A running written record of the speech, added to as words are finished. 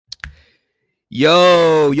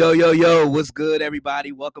Yo, what's good,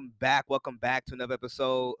 everybody? Welcome back to another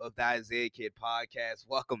episode of the Isaiah Kid podcast.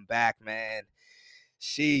 Welcome back, man.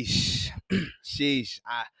 Sheesh, sheesh.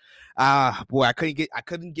 Boy, I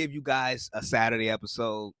couldn't give you guys a Saturday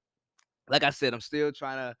episode. Like I said, I'm still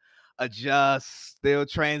trying to adjust, still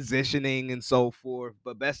transitioning and so forth.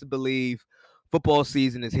 But best to believe, football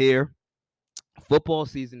season is here. Football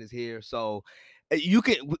season is here, so you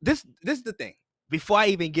can. This is the thing. Before I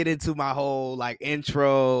even get into my whole like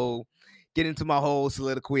intro, get into my whole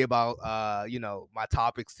soliloquy about my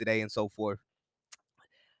topics today and so forth.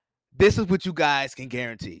 This is what you guys can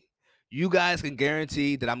guarantee. You guys can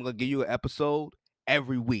guarantee that I'm gonna give you an episode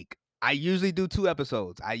every week. I usually do two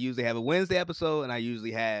episodes. I usually have a Wednesday episode and I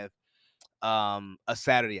usually have a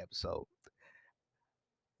Saturday episode.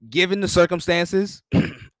 Given the circumstances,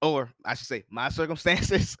 or I should say my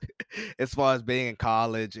circumstances, as far as being in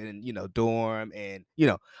college and dorm and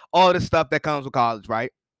all the stuff that comes with college,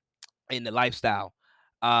 right? In the lifestyle,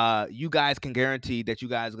 you guys can guarantee that you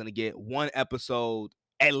guys are gonna get one episode,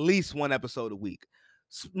 at least one episode a week.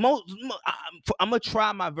 I'm gonna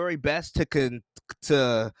try my very best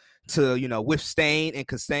to withstand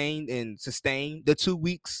and sustain the 2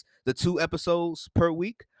 weeks, the two episodes per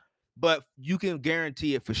week. But you can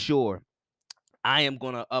guarantee it for sure. I am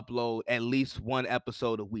gonna upload at least one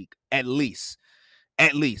episode a week. At least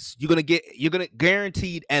you're gonna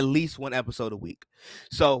guaranteed at least one episode a week.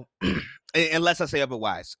 So unless I say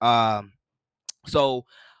otherwise. So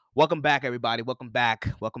welcome back, everybody. Welcome back.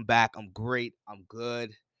 I'm great. I'm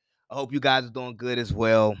good. I hope you guys are doing good as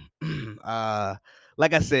well. uh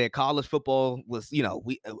like I said, college football was,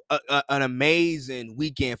 an amazing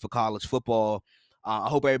weekend for college football. I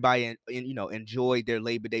hope everybody enjoyed their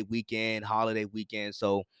Labor Day weekend, holiday weekend.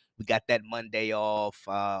 So we got that Monday off.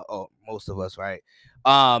 Or most of us, right?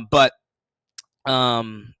 But I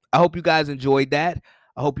hope you guys enjoyed that.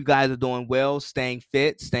 I hope you guys are doing well, staying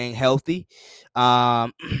fit, staying healthy.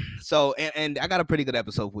 Um, and I got a pretty good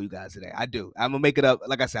episode for you guys today. I do. I'm gonna make it up.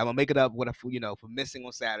 Like I said, I'm gonna make it up for missing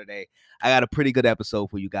on Saturday. I got a pretty good episode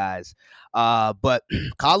for you guys. But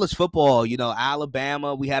college football,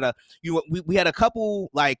 Alabama. We had a couple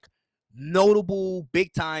like notable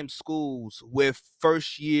big time schools with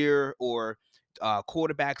first year or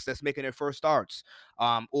quarterbacks that's making their first starts,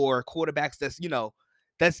 or quarterbacks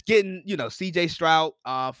that's getting C.J. Stroud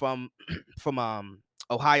from from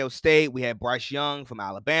Ohio State. We had Bryce Young from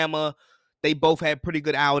Alabama. They both had pretty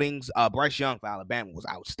good outings. Bryce Young for Alabama was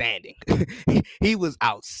outstanding. He was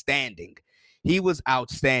outstanding. He was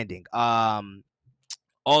outstanding.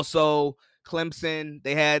 Also, Clemson,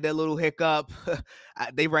 they had their little hiccup.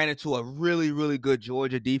 They ran into a really, really good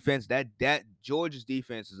Georgia defense. That Georgia's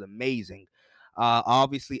defense is amazing.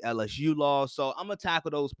 Obviously, LSU lost. So I'm gonna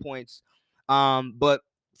tackle those points. But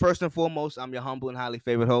first and foremost, I'm your humble and highly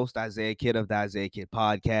favored host, Isaiah Kid of the Isaiah Kid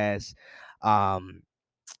Podcast. Um,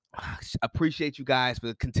 appreciate you guys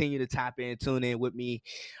for continue to tap in, tune in with me,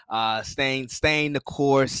 staying the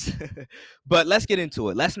course. But let's get into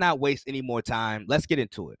it. Let's not waste any more time. Let's get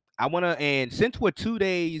into it. And since we're 2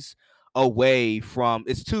 days away from,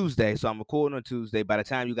 it's Tuesday, so I'm recording on Tuesday. By the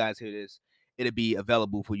time you guys hear this, it'll be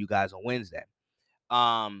available for you guys on Wednesday.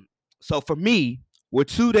 So for me, we're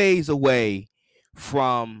 2 days away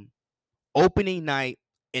from opening night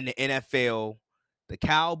in the NFL, the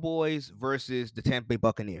Cowboys versus the Tampa Bay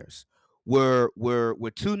Buccaneers. We're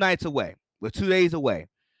 2 nights away. We're 2 days away.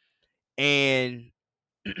 And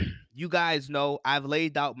you guys know I've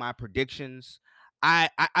laid out my predictions.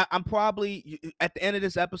 I'm probably at the end of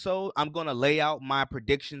this episode, I'm gonna lay out my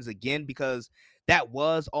predictions again because that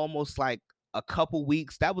was almost like a couple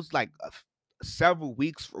weeks. That was like several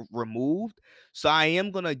weeks removed. So I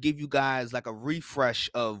am gonna give you guys like a refresh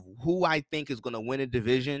of who I think is gonna win a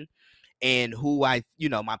division and who my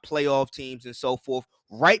playoff teams and so forth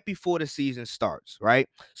right before the season starts, right?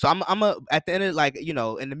 So at the end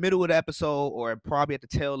of in the middle of the episode or probably at the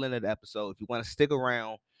tail end of the episode, if you want to stick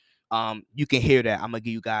around, you can hear that. I'm gonna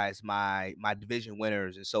give you guys my division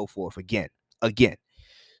winners and so forth again.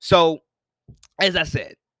 So as I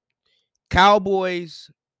said,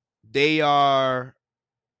 Cowboys, they're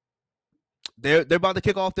about to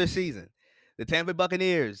kick off their season. The Tampa Bay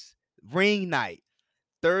Buccaneers, ring night.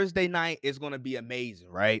 Thursday night is going to be amazing,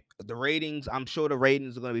 right? I'm sure the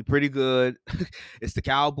ratings are going to be pretty good. It's the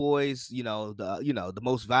Cowboys, the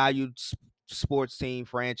most valued sports team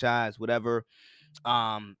franchise, whatever,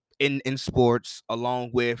 in sports,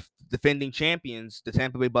 along with defending champions, the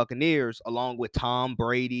Tampa Bay Buccaneers, along with Tom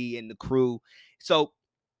Brady and the crew. So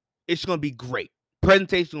it's going to be great.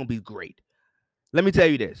 Presentation will be great. Let me tell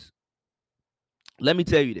you this.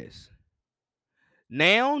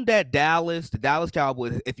 Now that the Dallas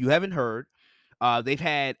Cowboys, if you haven't heard, they've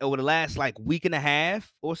had over the last like week and a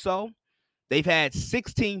half or so, they've had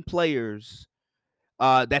 16 players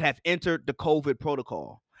that have entered the COVID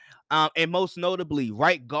protocol. And most notably,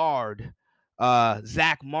 right guard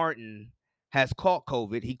Zach Martin has caught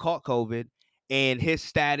COVID. He caught COVID, and his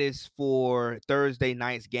status for Thursday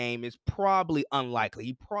night's game is probably unlikely.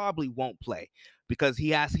 He probably won't play because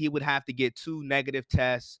he would have to get 2 negative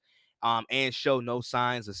tests and show no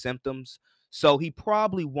signs or symptoms. So he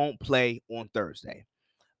probably won't play on Thursday.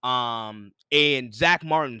 And Zach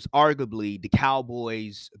Martin's arguably the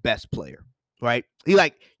Cowboys' best player, right?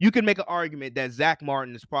 You can make an argument that Zach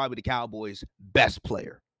Martin is probably the Cowboys' best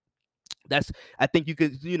player. That's I think you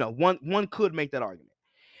could, one could make that argument.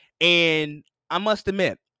 And I must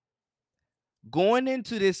admit, going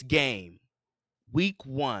into this game, week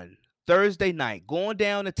 1, Thursday night, going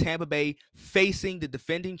down to Tampa Bay, facing the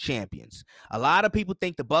defending champions. A lot of people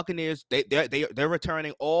think the Buccaneers they're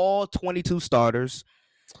returning all 22 starters.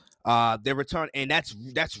 Their return, and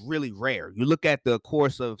that's really rare. You look at the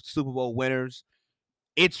course of Super Bowl winners,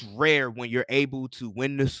 it's rare when you're able to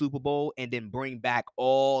win the Super Bowl and then bring back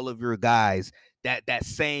all of your guys, that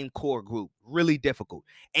same core group. Really difficult.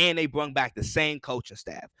 And they bring back the same coaching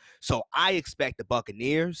staff. So I expect the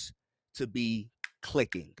Buccaneers to be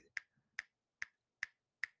clicking.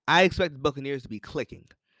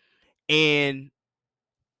 And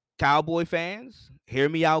Cowboy fans, hear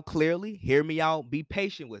me out clearly. Hear me out. Be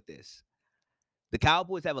patient with this. The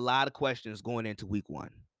Cowboys have a lot of questions going into week 1.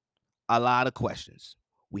 A lot of questions.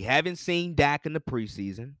 We haven't seen Dak in the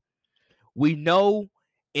preseason. We know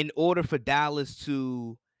in order for Dallas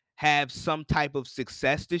to have some type of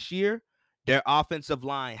success this year, their offensive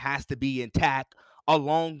line has to be intact,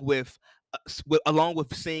 along with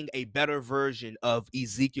seeing a better version of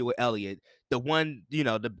Ezekiel Elliott, the one,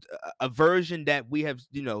 a version that we have,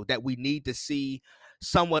 that we need to see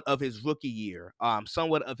somewhat of his rookie year,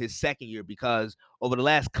 somewhat of his second year, because over the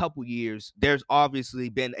last couple years, there's obviously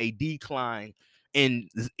been a decline in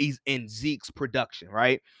Zeke's production,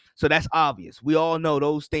 right? So that's obvious. We all know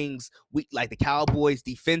those things. We like the Cowboys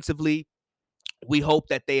defensively. We hope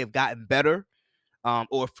that they have gotten better.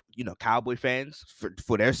 Or Cowboy fans,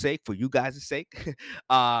 for their sake, for you guys' sake,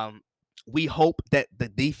 we hope that the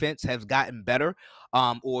defense has gotten better.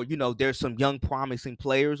 Or there's some young promising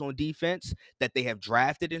players on defense that they have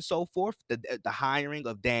drafted and so forth. The hiring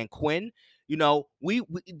of Dan Quinn. We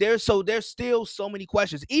there's still so many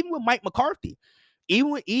questions. Even with Mike McCarthy,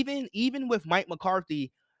 even with Mike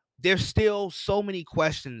McCarthy, there's still so many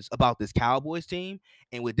questions about this Cowboys team,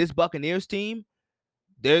 and with this Buccaneers team,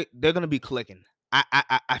 they're gonna be clicking.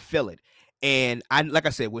 I feel it, and like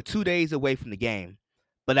I said, we're 2 days away from the game,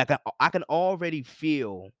 but I can already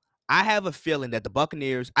feel. I have a feeling that the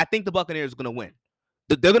Buccaneers. I think the Buccaneers are gonna win.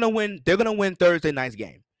 They're gonna win. They're gonna win Thursday night's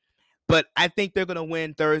game, but I think they're gonna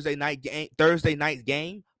win Thursday night's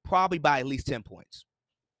game probably by at least 10 points.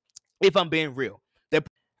 If I'm being real,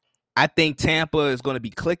 I think Tampa is gonna be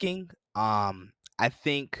clicking. I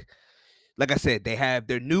think, like I said, they have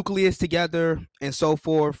their nucleus together and so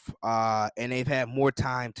forth, and they've had more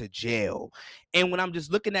time to gel. And when I'm just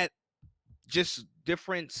looking at just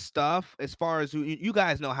different stuff, as far as you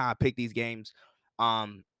guys know how I pick these games,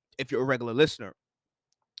 if you're a regular listener,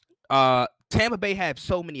 Tampa Bay have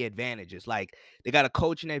so many advantages. Like they got a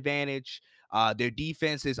coaching advantage. Their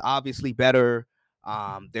defense is obviously better.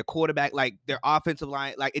 Their quarterback, like their offensive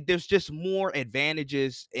line, like there's just more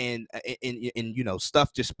advantages in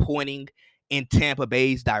stuff just pointing in Tampa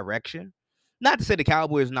Bay's direction. Not to say the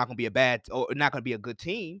Cowboys are not going to be a bad or not going to be a good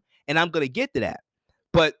team, and I'm going to get to that.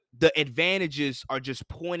 But the advantages are just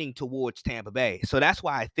pointing towards Tampa Bay. So that's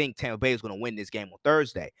why I think Tampa Bay is going to win this game on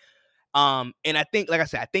Thursday. And I think, like I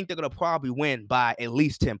said, I think they're going to probably win by at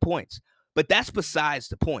least 10 points. But that's besides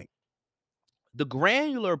the point. The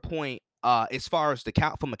granular point, as far as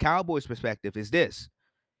from a Cowboys perspective, is this: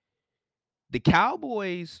 the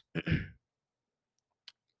Cowboys,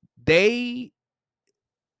 they,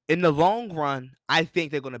 in the long run, I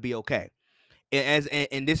think they're going to be okay.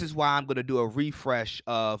 And this is why I'm going to do a refresh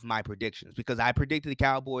of my predictions, because I predicted the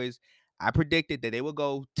Cowboys. I predicted that they would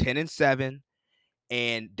go 10-7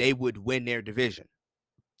 and they would win their division.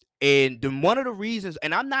 And then one of the reasons,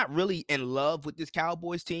 and I'm not really in love with this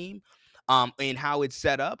Cowboys team, and how it's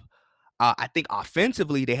set up. I think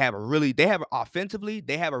offensively they have a really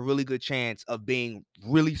good chance of being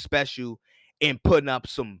really special and putting up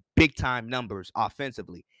some big time numbers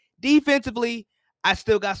offensively. Defensively, I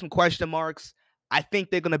still got some question marks. I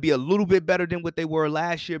think they're going to be a little bit better than what they were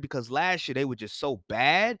last year, because last year they were just so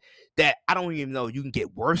bad that I don't even know you can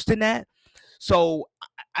get worse than that. So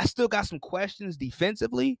I still got some questions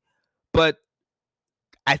defensively, but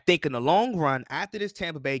I think in the long run, after this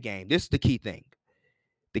Tampa Bay game, this is the key thing.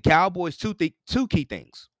 The Cowboys, two key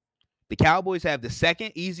things. The Cowboys have the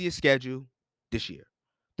second easiest schedule this year,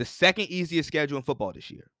 the second easiest schedule in football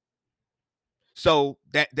this year. So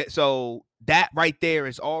that right there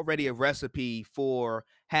is already a recipe for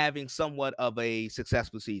having somewhat of a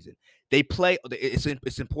successful season. They play.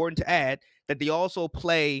 It's important to add that they also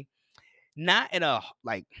play not in a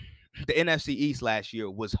like the NFC East last year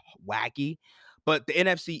was wacky, but the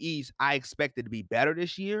NFC East I expected to be better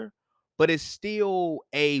this year, but it's still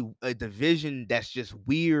a division that's just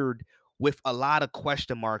weird with a lot of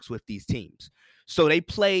question marks with these teams. So they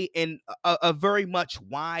play in a very much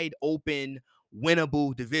wide open,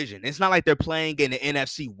 winnable division. It's not like they're playing in the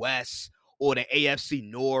NFC West or the AFC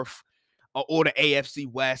North or the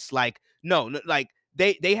AFC West. Like no, like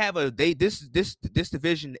they have a they this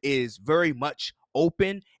division is very much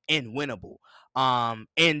open and winnable.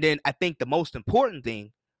 And then I think the most important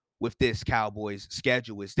thing with this Cowboys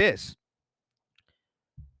schedule is this.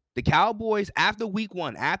 The Cowboys, after week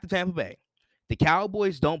one, after Tampa Bay, the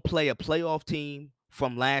Cowboys don't play a playoff team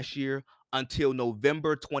from last year until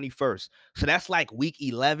November 21st. So that's like week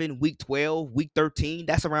 11, week 12, week 13.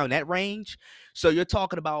 That's around that range. So you're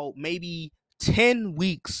talking about maybe 10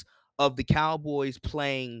 weeks of the Cowboys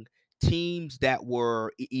playing teams that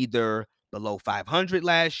were either below 500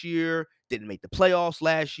 last year, didn't make the playoffs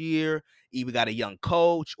last year, either got a young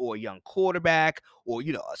coach or a young quarterback or,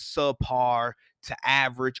 a subpar to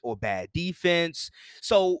average or bad defense.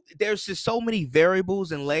 So there's just so many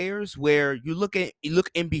variables and layers where you look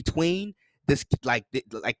in between this like the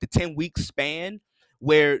 10-week span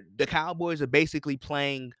where the Cowboys are basically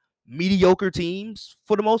playing mediocre teams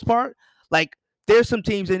for the most part. Like there's some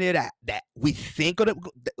teams in there that we think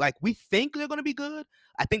we think they're gonna be good.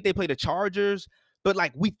 I think they play the Chargers, but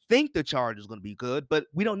like we think the Chargers gonna be good, but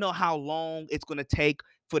we don't know how long it's gonna take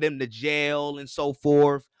for them to gel and so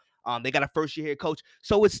forth. They got a first year head coach.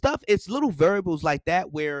 So it's little variables like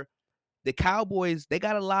that where the Cowboys, they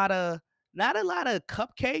got not a lot of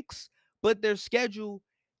cupcakes, but their schedule,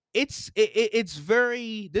 it's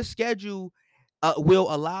very, this schedule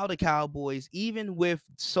will allow the Cowboys, even with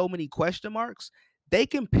so many question marks, they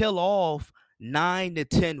can peel off 9 to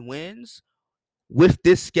 10 wins with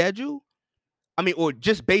this schedule. I mean, or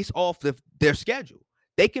just based off their schedule,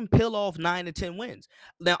 they can peel off 9 to 10 wins.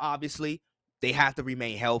 Now, obviously, they have to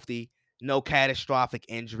remain healthy, no catastrophic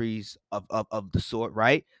injuries of the sort,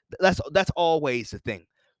 right? That's always the thing.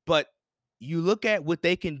 But you look at what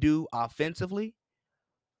they can do offensively.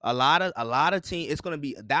 A lot of team. It's going to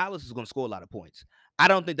be Dallas is going to score a lot of points. I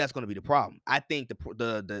don't think that's going to be the problem. I think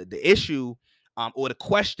the issue or the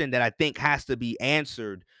question that I think has to be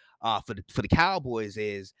answered for the Cowboys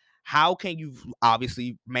is how can you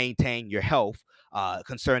obviously maintain your health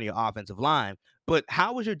concerning your offensive line, but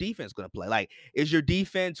how is your defense going to play? Like, is your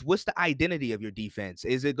defense? What's the identity of your defense?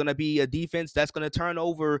 Is it going to be a defense that's going to turn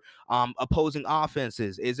over opposing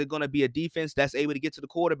offenses? Is it going to be a defense that's able to get to the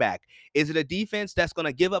quarterback? Is it a defense that's going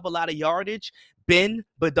to give up a lot of yardage, bend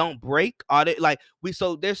but don't break? Are they like we?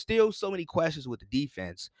 So there's still so many questions with the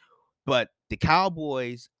defense, but the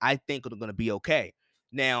Cowboys, I think, are going to be okay.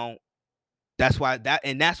 Now, that's why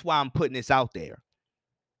I'm putting this out there.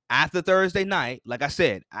 After Thursday night, like I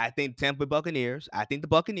said, I think I think the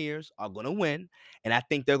Buccaneers are going to win, and I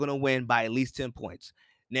think they're going to win by at least 10 points.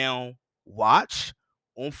 Now, watch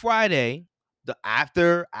on Friday,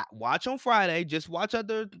 watch on Friday, just watch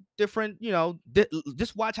other different,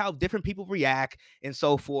 just watch how different people react and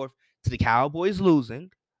so forth to the Cowboys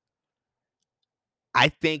losing. I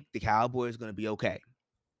think the Cowboys are going to be okay.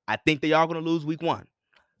 I think they are going to lose week 1,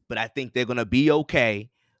 but I think they're going to be okay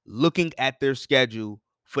looking at their schedule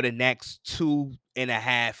for the next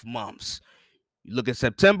 2.5 months. You look at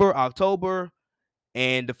September, October,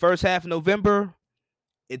 and the first half of November,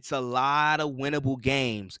 it's a lot of winnable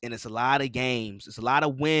games, and it's a lot of games. It's a lot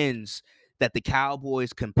of wins that the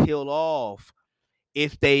Cowboys can peel off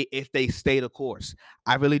if they stay the course.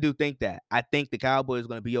 I really do think that. I think the Cowboys are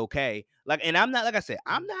going to be okay. And I'm not, like I said,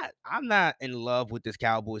 I'm not in love with this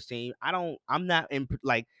Cowboys team. I'm not in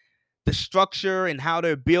like the structure and how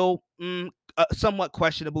they're built, somewhat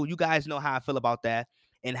questionable. You guys know how I feel about that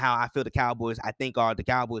and how I feel the Cowboys. I think the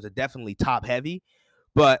Cowboys are definitely top heavy,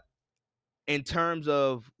 but in terms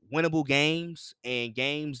of winnable games and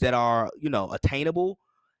games that are attainable,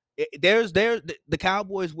 the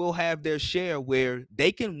Cowboys will have their share where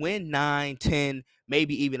they can win 9, 10,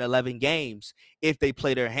 maybe even 11 games if they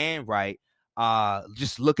play their hand right.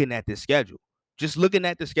 Just looking at this schedule, looking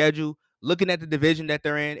at the division that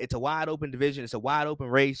they're in, it's a wide open division. It's a wide open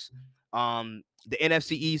race. The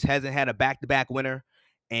NFC East hasn't had a back-to-back winner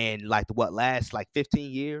in like the last like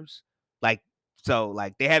 15 years. Like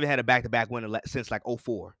like they haven't had a back-to-back winner since like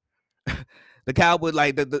 '04. The Cowboys,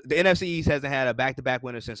 like the NFC East hasn't had a back-to-back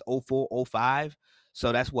winner since '04, '05.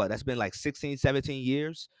 So that's been like 16, 17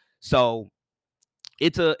 years. So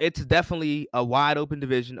it's definitely a wide open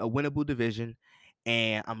division, a winnable division.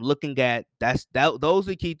 And I'm looking at those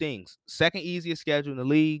are the key things. Second easiest schedule in the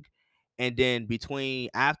league. And then between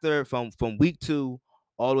after from week 2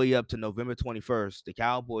 all the way up to November 21st, the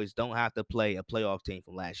Cowboys don't have to play a playoff team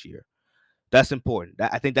from last year. That's important.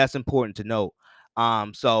 I think that's important to note.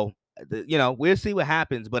 So we'll see what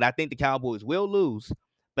happens, but I think the Cowboys will lose,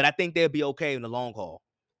 but I think they'll be okay in the long haul.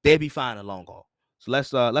 They'll be fine in the long haul. So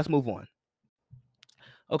let's move on.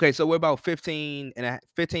 Okay, so we're about 15 and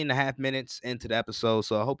a half minutes into the episode,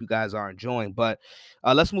 so I hope you guys are enjoying. But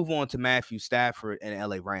let's move on to Matthew Stafford and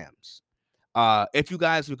LA Rams. If you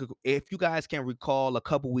guys can recall, a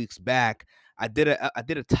couple weeks back, I did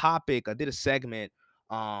a segment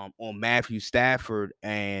on Matthew Stafford,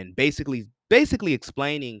 and basically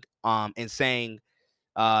explaining and saying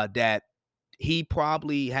that he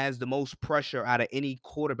probably has the most pressure out of any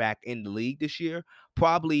quarterback in the league this year,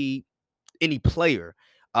 probably any player.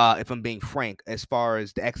 If I'm being frank, as far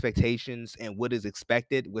as the expectations and what is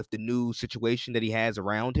expected with the new situation that he has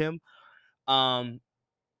around him.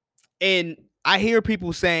 And I hear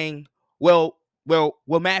people saying, well,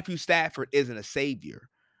 Matthew Stafford isn't a savior.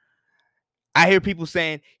 I hear people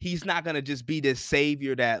saying he's not going to just be this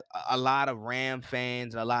savior that a lot of Ram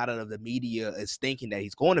fans and a lot of the media is thinking that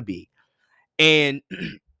he's going to be. And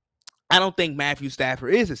I don't think Matthew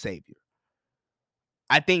Stafford is a savior.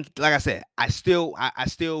 I think, like I said, I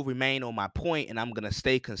still remain on my point, and I'm gonna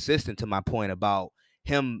stay consistent to my point about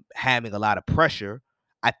him having a lot of pressure.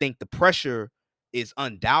 I think the pressure is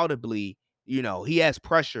undoubtedly, he has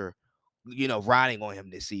pressure, riding on him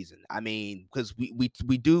this season. I mean, because we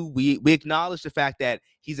acknowledge the fact that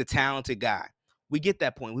he's a talented guy. We get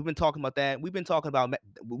that point. We've been talking about that. We've been talking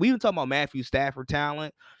about Matthew Stafford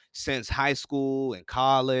talent since high school and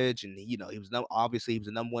college, and obviously he was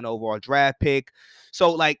the number 1 overall draft pick.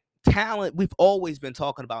 So like talent, we've always been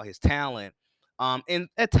talking about his talent. And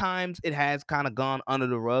at times it has kind of gone under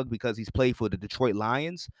the rug because he's played for the Detroit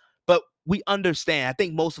Lions. But we understand. I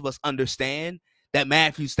think most of us understand that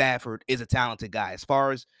Matthew Stafford is a talented guy. As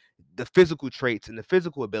far as the physical traits and the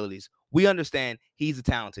physical abilities, we understand he's a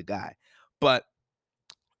talented guy. But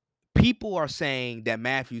people are saying that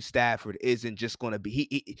Matthew Stafford isn't just going to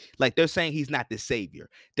be like they're saying he's not the savior.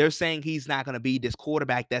 They're saying he's not going to be this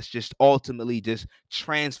quarterback that's just ultimately just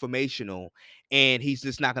transformational, and he's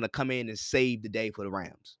just not going to come in and save the day for the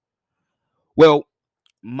Rams. Well,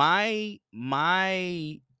 my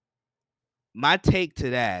take to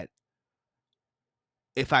that,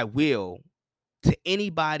 if I will, to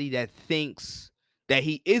anybody that thinks that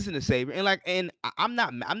he isn't a savior, and I'm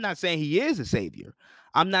not saying he is a savior.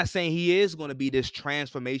 I'm not saying he is going to be this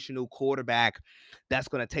transformational quarterback that's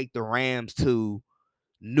going to take the Rams to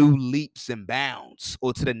new leaps and bounds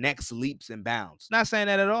or to the next leaps and bounds. Not saying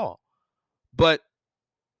that at all. But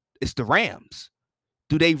it's the Rams.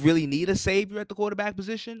 Do they really need a savior at the quarterback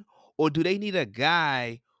position, or do they need a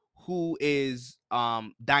guy who is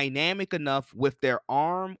dynamic enough with their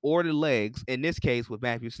arm or the legs? In this case, with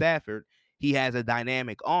Matthew Stafford, he has a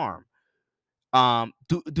dynamic arm.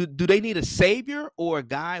 Do they need a savior or a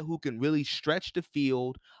guy who can really stretch the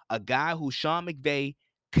field, a guy who Sean McVay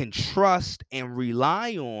can trust and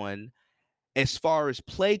rely on as far as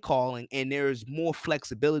play calling, and there's more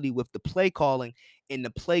flexibility with the play calling, and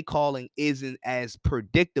the play calling isn't as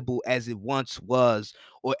predictable as it once was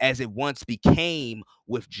or as it once became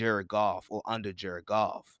with Jared Goff or under Jared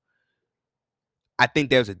Goff? I think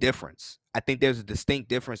there's a difference. I think there's a distinct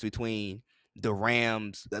difference between the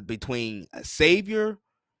Rams, between a savior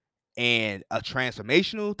and a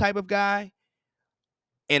transformational type of guy,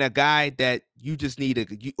 and a guy that you just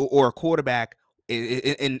need or a quarterback.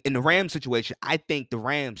 In the Rams situation, I think the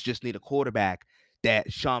Rams just need a quarterback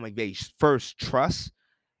that Sean McVay first trusts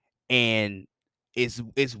and is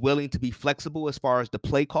willing to be flexible as far as the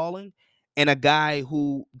play calling, and a guy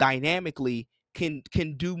who dynamically can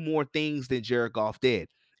do more things than Jared Goff did.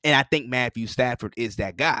 And I think Matthew Stafford is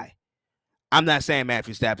that guy. I'm not saying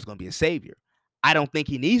Matthew Stafford is going to be a savior. I don't think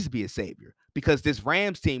he needs to be a savior because this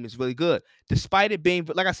Rams team is really good. Despite it being,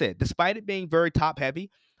 like I said, despite it being very top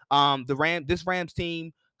heavy, this Rams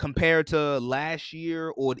team compared to last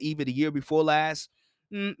year or even the year before last,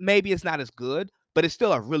 maybe it's not as good, but it's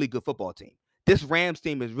still a really good football team. This Rams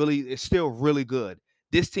team is still really good.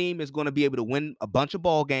 This team is going to be able to win a bunch of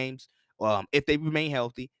ball games If they remain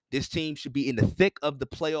healthy, this team should be in the thick of the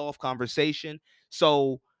playoff conversation.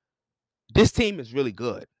 So this team is really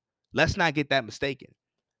good. Let's not get that mistaken.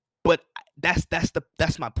 But that's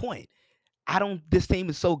my point. This team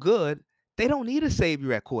is so good, they don't need a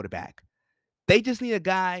savior at quarterback. They just need a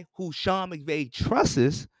guy who Sean McVay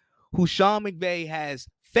trusts, who Sean McVay has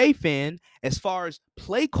faith in as far as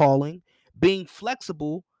play calling, being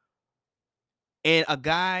flexible, and a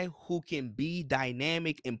guy who can be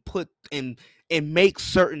dynamic and put and make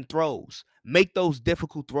certain throws, make those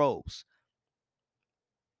difficult throws.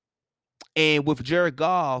 And with Jared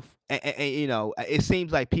Goff, it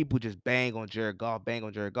seems like people just bang on Jared Goff,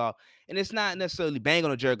 and it's not necessarily bang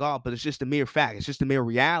on Jared Goff, but it's just a mere fact. It's just a mere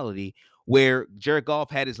reality where Jared Goff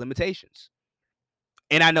had his limitations.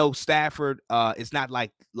 And I know Stafford is not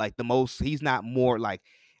like the most. He's not more like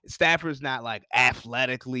Stafford's not like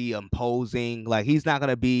athletically imposing. Like he's not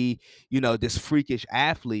gonna be this freakish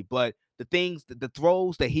athlete, but the things, the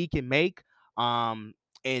throws that he can make,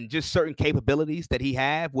 and just certain capabilities that he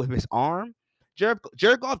have with his arm, Jared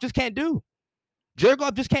Goff just can't do. Jared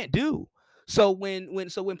Goff just can't do. So when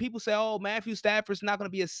people say, "Oh, Matthew Stafford's not going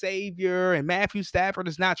to be a savior," and Matthew Stafford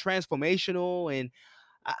is not transformational, and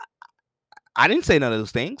I, I didn't say none of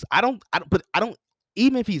those things. But I don't.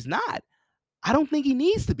 Even if he's not, I don't think he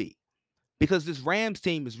needs to be, because this Rams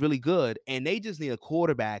team is really good, and they just need a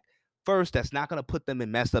quarterback first that's not going to put them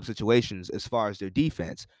in messed up situations as far as their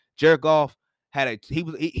defense. Jared Goff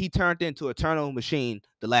he turned into a turnover machine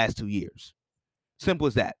the last 2 years. Simple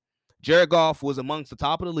as that. Jared Goff was amongst the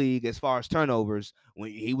top of the league as far as turnovers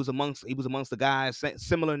when he was amongst the guys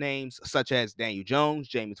similar names such as Daniel Jones,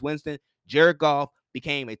 Jameis Winston. Jared Goff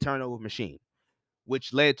became a turnover machine,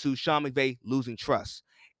 which led to Sean McVay losing trust.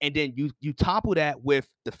 And then you topple that with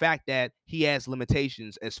the fact that he has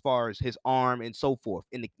limitations as far as his arm and so forth,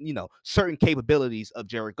 and the certain capabilities of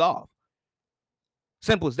Jared Goff.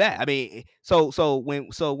 Simple as that. I mean, so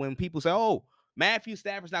when people say, "Oh, Matthew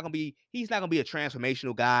Stafford's not gonna be, he's not gonna be a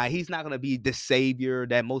transformational guy. He's not gonna be the savior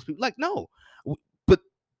that most people like." No, but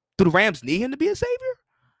do the Rams need him to be a savior?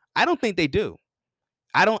 I don't think they do.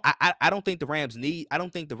 I don't think the Rams need. I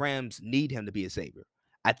don't think the Rams need him to be a savior.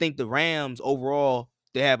 I think the Rams overall,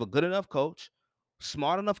 they have a good enough coach,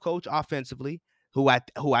 smart enough coach offensively, who I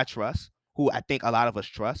trust, who I think a lot of us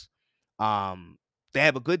trust. They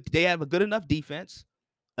have a good enough defense,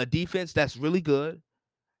 a defense that's really good,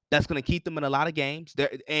 that's going to keep them in a lot of games.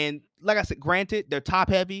 And like I said, granted, they're top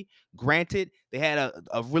heavy. Granted, they had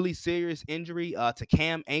a really serious injury to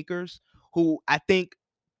Cam Akers, who I think,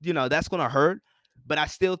 that's going to hurt. But I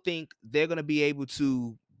still think they're going to be able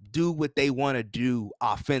to do what they want to do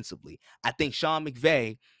offensively. I think Sean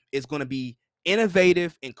McVay is going to be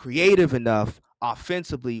innovative and creative enough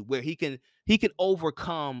offensively where he can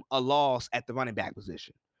overcome a loss at the running back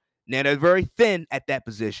position. Now they're very thin at that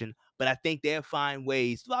position, but I think they'll find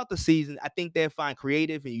ways throughout the season. I think they'll find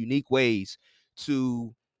creative and unique ways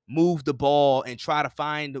to move the ball and try to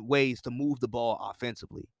find ways to move the ball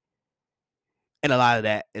offensively. And a lot of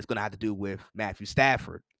that is going to have to do with Matthew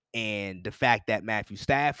Stafford and the fact that Matthew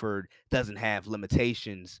Stafford doesn't have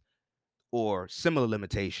limitations or similar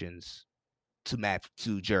limitations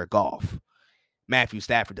to Jared Goff. Matthew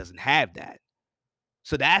Stafford doesn't have that.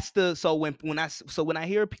 So that's the when I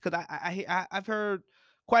hear, because I've heard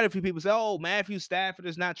quite a few people say, "Oh, Matthew Stafford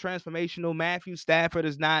is not transformational. Matthew Stafford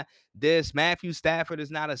is not this. Matthew Stafford is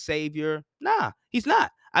not a savior." Nah, he's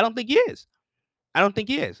not. I don't think he is. I don't think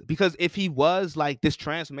he is, because if he was like this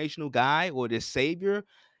transformational guy or this savior,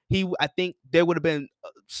 I think there would have been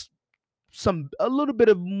a little bit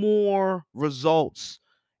of more results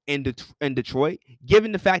in Detroit,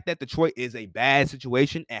 given the fact that Detroit is a bad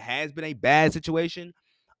situation and has been a bad situation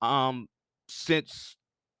since,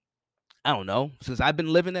 I don't know, since I've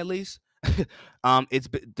been living, at least.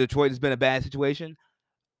 Detroit has been a bad situation.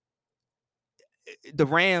 The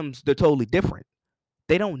Rams, they're totally different.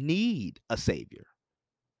 They don't need a savior.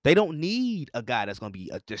 They don't need a guy that's going to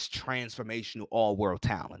be this transformational all-world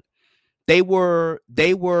talent. They were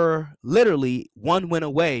literally one win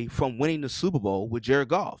away from winning the Super Bowl with Jared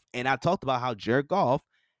Goff. And I talked about how Jared Goff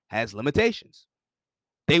has limitations.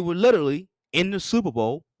 They were literally in the Super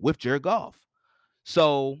Bowl with Jared Goff.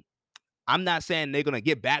 So I'm not saying they're going to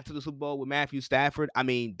get back to the Super Bowl with Matthew Stafford. I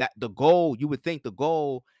mean, that you would think the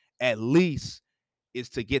goal at least is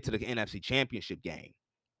to get to the NFC Championship game,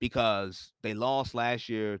 because they lost last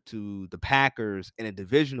year to the Packers in a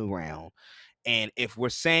divisional round. And if we're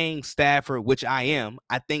saying Stafford, which I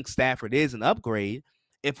think Stafford is an upgrade.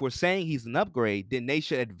 If we're saying he's an upgrade, then they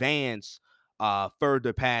should advance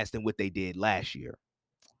further past than what they did last year.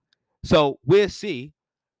 So we'll see.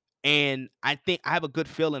 And I think I have a good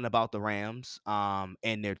feeling about the Rams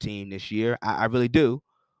and their team this year. I really do.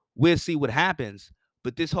 We'll see what happens.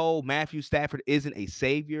 But this whole Matthew Stafford isn't a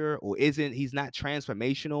savior or he's not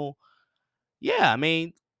transformational. Yeah, I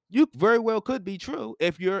mean, you very well could be true.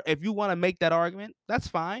 If you want to make that argument, that's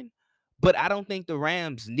fine. But I don't think the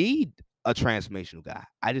Rams need a transformational guy.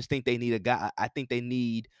 I just think they need a guy. I think they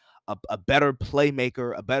need a better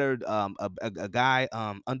playmaker, a better a guy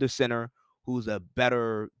under center who's a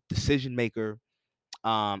better decision maker,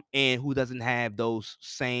 and who doesn't have those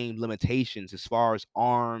same limitations as far as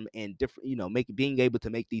arm and different, being able to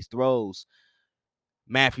make these throws.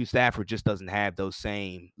 Matthew Stafford just doesn't have those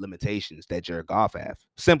same limitations that Jared Goff have.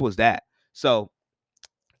 Simple as that. So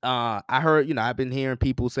I heard, I've been hearing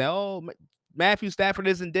people say, "Oh, Matthew Stafford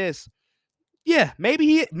isn't this." Yeah, maybe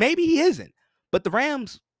he isn't. But the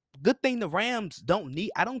Rams, good thing the Rams don't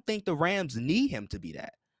need. I don't think the Rams need him to be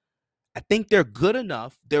that. I think they're good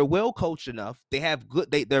enough. They're well coached enough. They have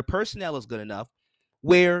their personnel is good enough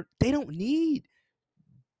where they don't need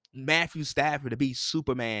Matthew Stafford to be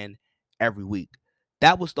Superman every week.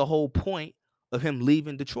 That was the whole point of him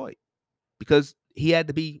leaving Detroit, because he had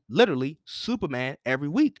to be literally Superman every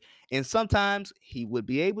week. And sometimes he would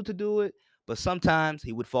be able to do it, but sometimes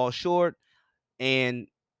he would fall short. And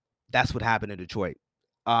that's what happened in Detroit.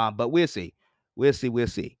 But we'll see. We'll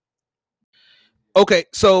see. Okay,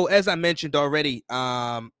 so as I mentioned already,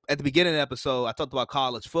 at the beginning of the episode, I talked about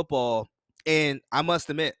college football, and I must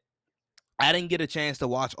admit, I didn't get a chance to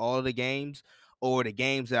watch all of the games or the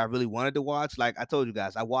games that I really wanted to watch. Like I told you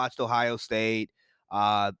guys, I watched Ohio State.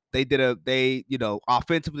 Offensively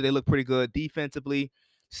they look pretty good. Defensively,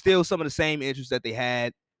 still some of the same issues that they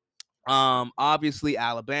had. Obviously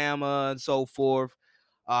Alabama and so forth.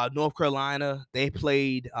 North Carolina, they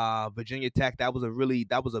played Virginia Tech. That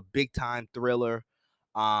was a big time thriller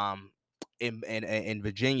um in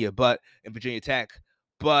Virginia, but in Virginia Tech.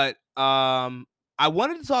 But I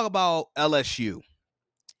wanted to talk about LSU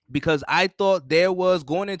because I thought there was,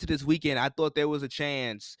 going into this weekend, I thought there was a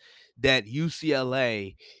chance that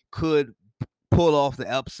UCLA could pull off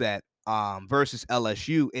the upset versus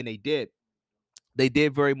LSU, and they did. They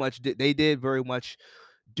did very much. They did very much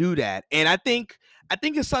do that, and I think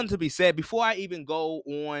it's something to be said. Before I even go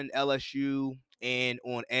on LSU and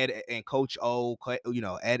on Ed and Coach O,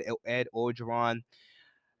 Ed Orgeron,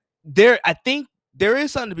 I think there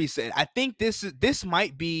is something to be said. I think this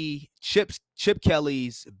might be Chip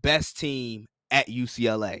Kelly's best team at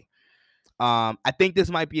UCLA. I think this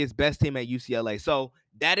might be his best team at UCLA. So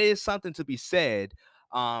that is something to be said.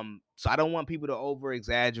 So I don't want people to over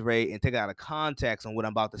exaggerate and take it out of context on what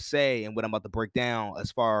I'm about to say and what I'm about to break down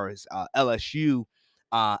as far as LSU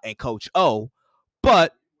and Coach O.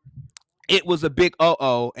 But it was a big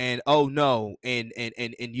and oh no in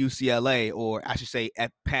UCLA, or I should say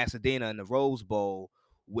at Pasadena in the Rose Bowl,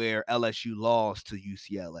 where LSU lost to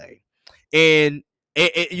UCLA. And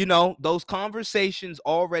those conversations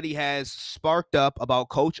already has sparked up about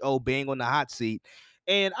Coach O being on the hot seat.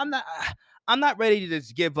 And I'm not ready to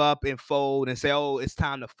just give up and fold and say, "Oh, it's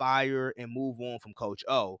time to fire and move on from Coach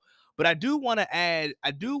O." But I do want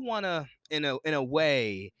to in a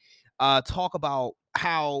way talk about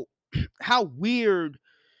how weird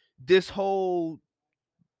this whole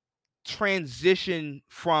transition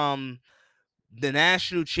from the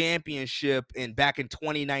national championship in back in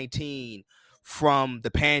 2019, from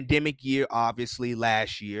the pandemic year, obviously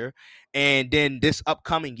last year, and then this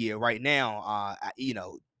upcoming year right now.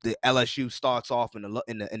 The LSU starts off in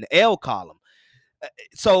the L column.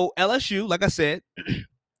 So LSU, like I said,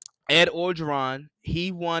 Ed Orgeron,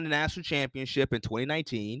 he won the national championship in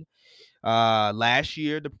 2019. Last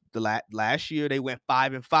year, last year they went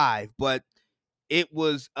 5-5, but it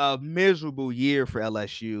was a miserable year for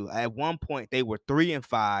LSU. At one point, they were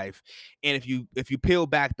 3-5, and if you peel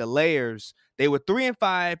back the layers, they were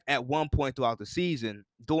 3-5 at one point throughout the season,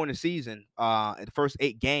 during the season, in the first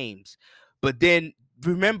 8 games. But then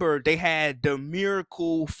remember, they had the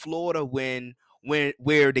miracle Florida win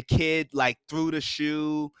where the kid like threw the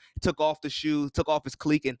shoe, took off his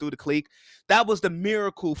cleat and threw the cleat. That was the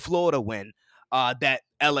miracle Florida win that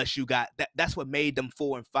LSU got. That's what made them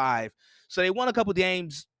 4-5. So they won a couple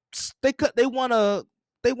games. They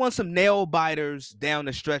won some nail biters down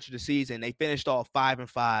the stretch of the season. They finished off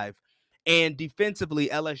 5-5, and defensively,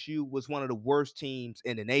 LSU was one of the worst teams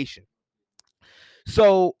in the nation.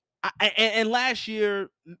 So, and last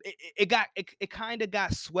year it kind of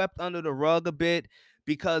got swept under the rug a bit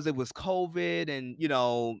because it was COVID, and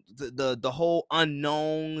the whole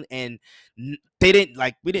unknown, and they didn't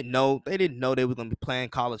know they were going to be playing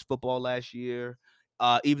college football last year.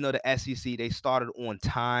 Even though the SEC, they started on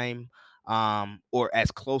time. or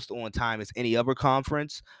as close to on time as any other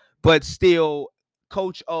conference. But still,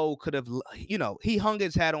 Coach O could have, he hung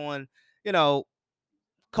his hat on, you know,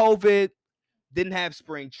 COVID, didn't have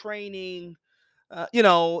spring training,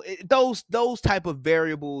 those type of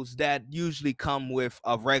variables that usually come with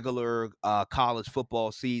a regular college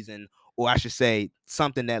football season, or I should say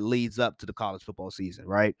something that leads up to the college football season,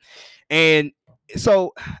 right? And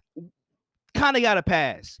so kind of got a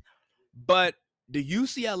pass. But the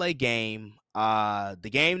UCLA game, the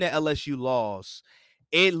game that LSU lost,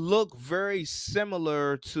 it looked very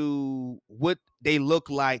similar to what they looked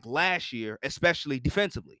like last year, especially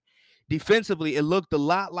defensively. Defensively, it looked a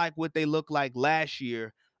lot like what they looked like last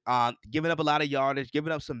year, giving up a lot of yardage,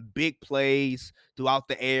 giving up some big plays throughout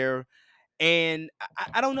the air. And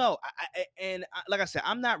I don't know. Like I said,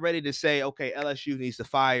 I'm not ready to say, okay, LSU needs to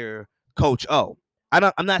fire Coach O.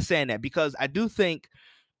 I'm not saying that, because I do think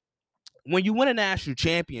when you win a national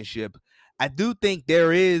championship, I do think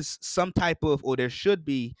there is some type of, or there should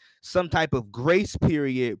be some type of grace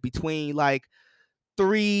period between like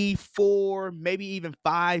 3, 4, maybe even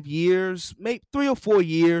 5 years, maybe 3 or 4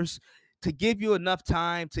 years, to give you enough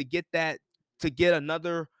time to get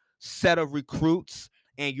another set of recruits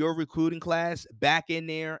and your recruiting class back in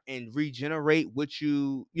there and regenerate what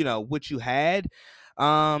you had,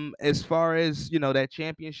 as far as that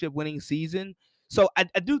championship winning season. So I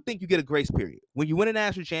do think you get a grace period when you win a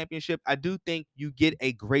national championship. I do think you get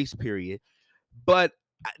a grace period. But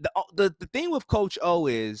the thing with Coach O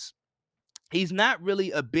is he's not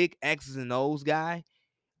really a big X's and O's guy,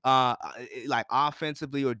 like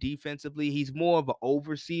offensively or defensively. He's more of an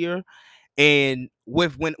overseer. And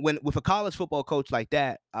with a college football coach like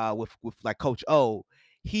that, with like Coach O,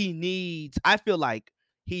 I feel like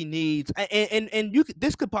he needs, and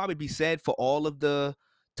this could probably be said for all of the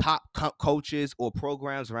top coaches or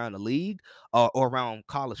programs around the league, or around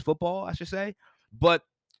college football, I should say. But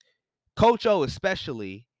Coach O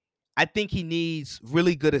especially, I think he needs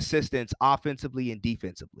really good assistance offensively and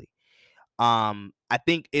defensively. I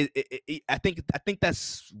think I think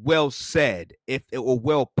that's well said, if it were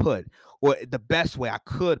well put, or the best way I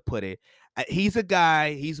could put it. He's a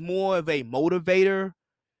guy. He's more of a motivator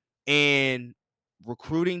and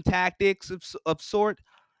recruiting tactics of sort.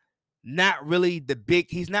 Not really the big.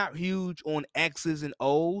 He's not huge on X's and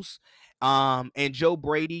O's. And Joe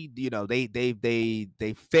Brady,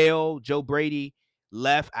 they failed. Joe Brady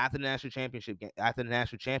left after the national championship after the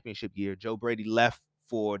national championship year. Joe Brady left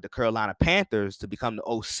for the Carolina Panthers to become the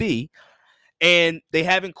OC, and they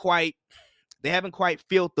haven't quite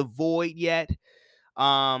filled the void yet.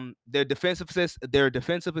 Their defensive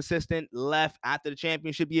assistant left after the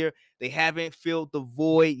championship year. They haven't filled the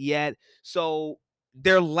void yet, so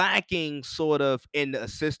they're lacking sort of in the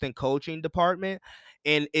assistant coaching department,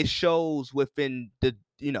 and it shows within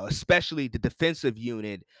especially the defensive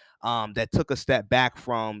unit, that took a step back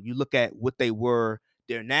from. You look at what they were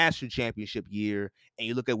their national championship year, and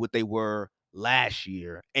you look at what they were last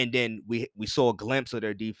year, and then we saw a glimpse of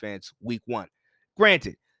their defense week one.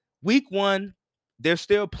 Granted, week one, there's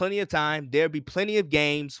still plenty of time. There'll be plenty of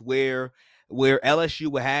games where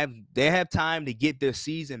LSU have time to get their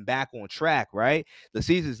season back on track, right? The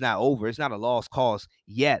season's not over. It's not a lost cause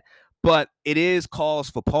yet, but it is cause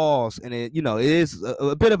for pause, and it is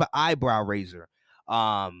a bit of an eyebrow raiser.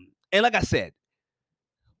 And like I said,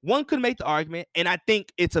 one could make the argument, and I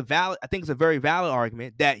think it's a very valid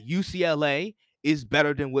argument, that UCLA is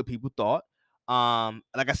better than what people thought.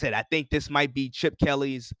 Like I said, I think this might be Chip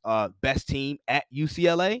Kelly's best team at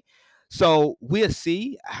UCLA. So we'll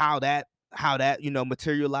see how that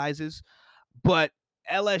materializes. But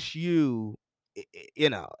LSU,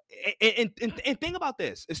 and think about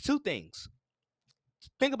this. It's two things.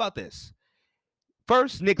 Think about this.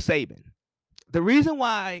 First, Nick Saban. The reason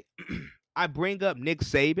why I bring up Nick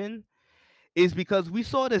Saban is because we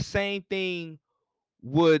saw the same thing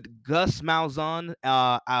with Gus Malzahn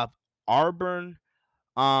of Auburn,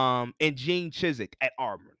 and Gene Chizik at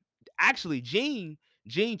Auburn. Actually, Gene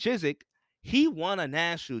Chizik, he won a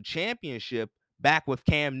national championship back with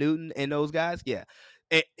Cam Newton and those guys. Yeah,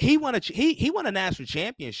 and he won a national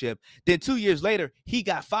championship. Then 2 years later, he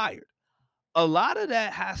got fired. A lot of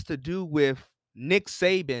that has to do with Nick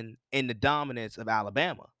Saban and the dominance of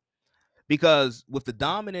Alabama, because with the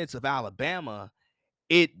dominance of Alabama,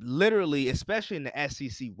 it literally, especially in the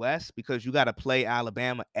SEC West, because you got to play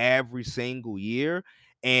Alabama every single year,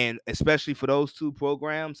 and especially for those two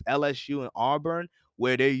programs, LSU and Auburn,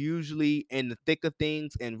 where they're usually in the thick of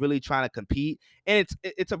things and really trying to compete, and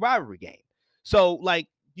it's a rivalry game. So like,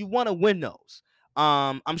 you want to win those.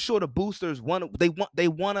 I'm sure the boosters want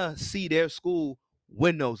to see their school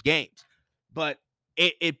win those games, but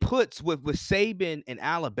it puts with Saban and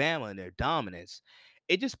Alabama and their dominance,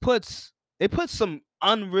 it puts some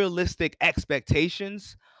unrealistic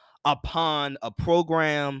expectations upon a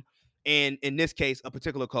program, and in this case, a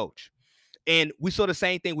particular coach. And we saw the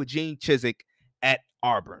same thing with Gene Chizik at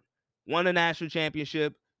Auburn. Won a national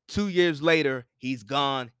championship. 2 years later, he's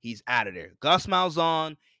gone. He's out of there. Gus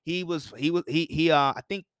Malzahn, I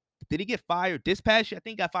think, did he get fired this past year? I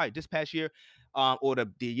think he got fired this past year, or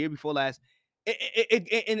the year before last.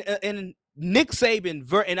 And Nick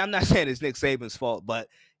Saban, and I'm not saying it's Nick Saban's fault, but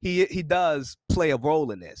he does play a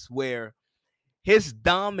role in this, where his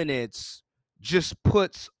dominance just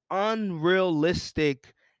puts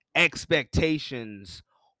unrealistic expectations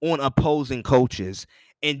on opposing coaches.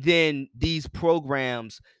 And then these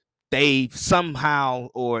programs, they somehow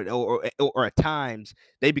or at times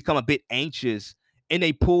they become a bit anxious and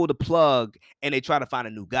they pull the plug and they try to find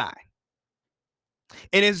a new guy.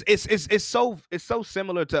 And it's so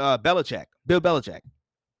similar to Bill Belichick.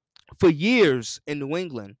 For years in New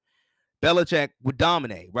England, Belichick would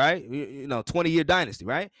dominate, right? 20-year dynasty,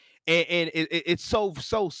 right? And it's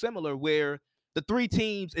so similar, where the three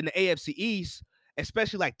teams in the AFC East,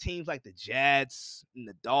 especially like teams like the Jets and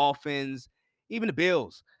the Dolphins, even the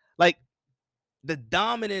Bills, like the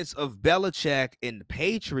dominance of Belichick and the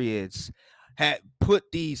Patriots had put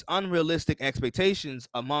these unrealistic expectations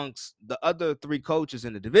amongst the other three coaches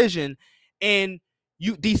in the division. And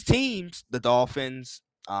these teams, the Dolphins,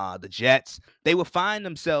 the Jets, they would find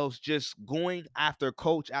themselves just going after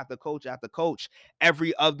coach after coach after coach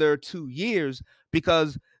every other 2 years,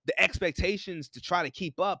 because the expectations to try to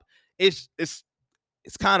keep up is it's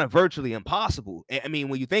kind of virtually impossible. I mean,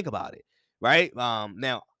 when you think about it, right?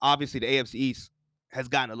 Now, obviously, the AFC East has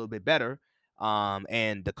gotten a little bit better,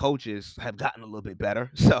 and the coaches have gotten a little bit better.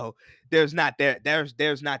 So there's not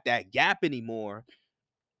that gap anymore.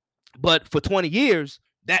 But for 20 years,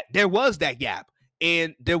 that there was that gap,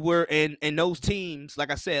 and there were and those teams,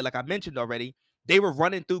 like I said, like I mentioned already, they were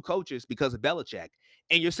running through coaches because of Belichick.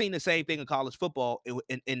 And you're seeing the same thing in college football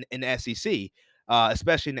in the SEC,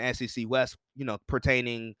 especially in the SEC West,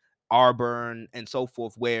 pertaining Auburn and so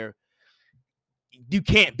forth, where you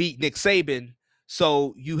can't beat Nick Saban,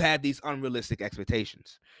 so you have these unrealistic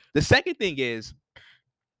expectations. The second thing is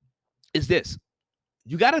this: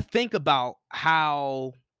 you got to think about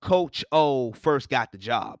how Coach O first got the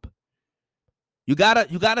job. You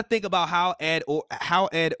gotta think about how Ed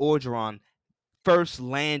Orgeron first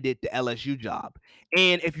landed the LSU job.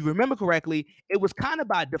 And if you remember correctly, it was kind of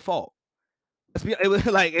by default. It was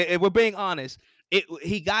like, if we're being honest,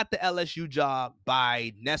 he got the LSU job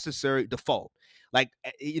by necessary default. Like,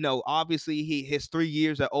 obviously his 3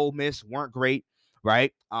 years at Ole Miss weren't great,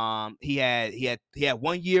 right? He had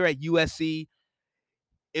 1 year at USC.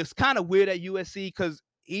 It was kind of weird at USC because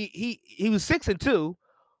he was 6-2,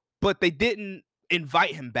 but they didn't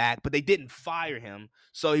invite him back, but they didn't fire him.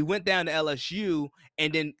 So he went down to LSU,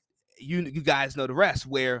 and then you guys know the rest,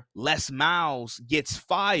 where Les Miles gets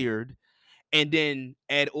fired, and then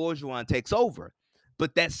Ed Orgeron takes over.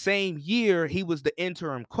 But that same year, he was the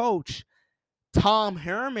interim coach. Tom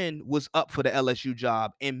Herman was up for the LSU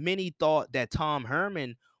job, and many thought that Tom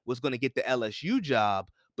Herman was going to get the LSU job,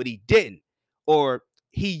 but he didn't. Or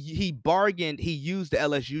he bargained, he used the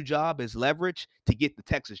LSU job as leverage to get the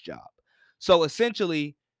Texas job. So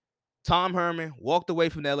essentially, Tom Herman walked away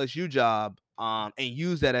from the LSU job, and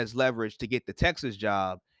used that as leverage to get the Texas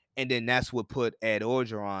job, and then that's what put Ed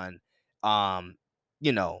Orgeron, um,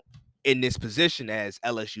 in this position as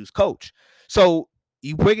LSU's coach. So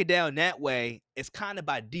you break it down that way, it's kind of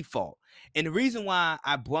by default. And the reason why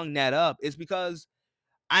I brung that up is because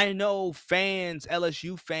I know fans,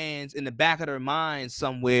 LSU fans, in the back of their minds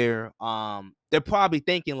somewhere, they're probably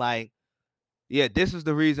thinking like, yeah, this is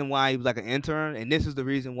the reason why he was like an intern, and this is the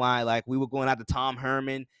reason why like we were going out to Tom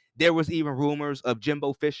Herman. There was even rumors of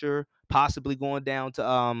Jimbo Fisher possibly going down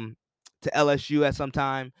to LSU at some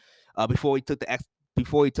time, before he took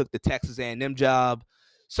the Texas A&M job.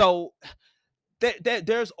 So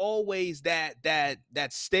there's always that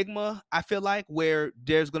stigma, I feel like, where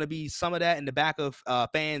there's going to be some of that in the back of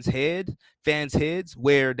fans' heads,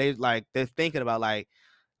 where they're thinking about like,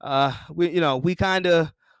 we kind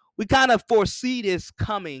of foresee this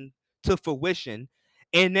coming to fruition,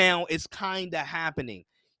 and now it's kind of happening,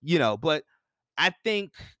 but I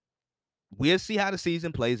think we'll see how the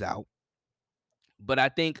season plays out. But I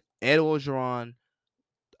think Ed Orgeron,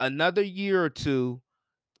 another year or two,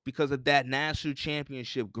 because of that national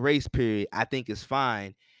championship grace period, I think is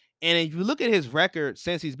fine. And if you look at his record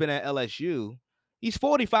since he's been at LSU, he's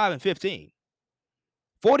 45-15.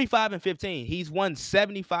 45-15. He's won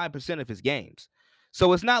 75% of his games.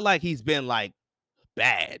 So it's not like he's been like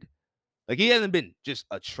bad. Like he hasn't been just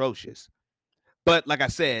atrocious. But like I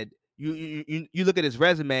said, you look at his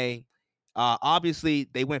resume. Obviously,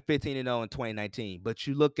 they went 15-0 in 2019. But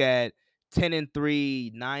you look at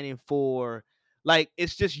 10-3, 9-4. Like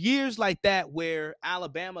it's just years like that where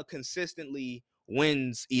Alabama consistently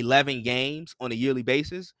wins 11 games on a yearly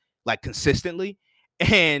basis, like consistently,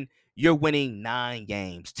 and you're winning 9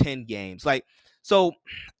 games, 10 games. Like so,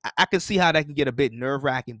 I can see how that can get a bit nerve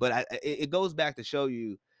wracking. But it goes back to show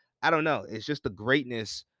you, I don't know. It's just the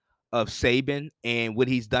greatness of Saban and what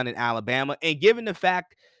he's done in Alabama. And given the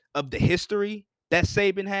fact of the history that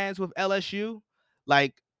Saban has with LSU,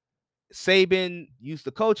 like Saban used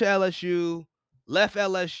to coach at LSU, left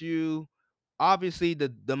LSU. Obviously,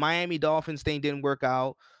 the Miami Dolphins thing didn't work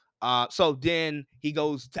out. So then he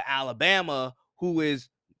goes to Alabama, who is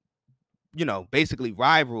basically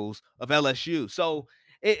rivals of LSU. So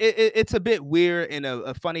it's a bit weird and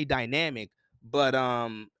a funny dynamic. But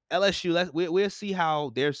LSU, we'll see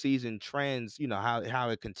how their season trends. How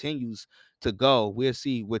it continues to go. We'll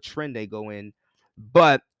see what trend they go in.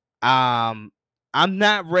 But I'm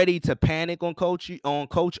not ready to panic on Coach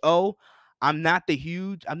O. I'm not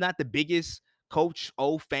the biggest Coach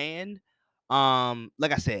O fan.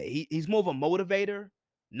 Like I said, he's more of a motivator,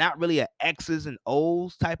 not really a X's and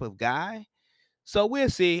O's type of guy. So we'll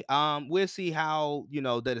see. We'll see how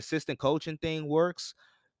that assistant coaching thing works.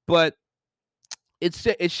 But it's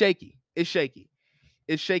shaky. It's shaky.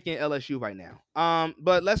 It's shaking LSU right now.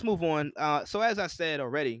 But let's move on. So as I said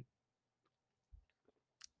already,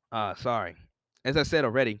 sorry. As I said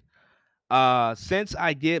already, since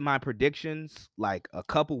I did my predictions like a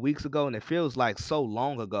couple weeks ago, and it feels like so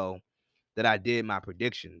long ago that I did my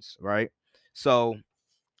predictions, right? So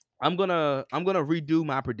I'm gonna redo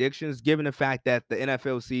my predictions, given the fact that the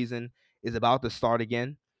NFL season is about to start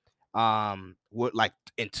again. What like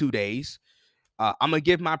in 2 days. I'm gonna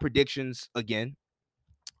give my predictions again.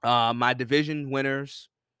 My division winners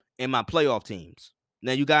and my playoff teams.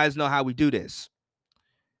 Now you guys know how we do this.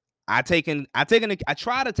 I try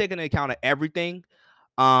to take into account of everything.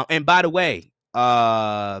 And by the way,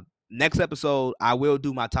 next episode I will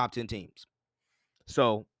do my top 10 teams.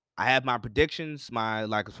 So I have my predictions, my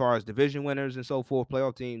like as far as division winners and so forth,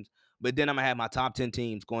 playoff teams. But then I'm gonna have my top 10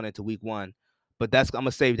 teams going into week one. But I'm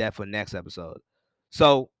gonna save that for next episode.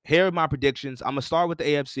 So here are my predictions. I'm gonna start with the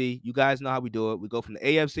AFC. You guys know how we do it. We go from the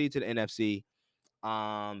AFC to the NFC.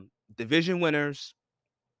 Division winners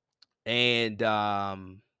and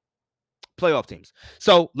playoff teams.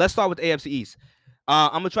 So let's start with the AFC East.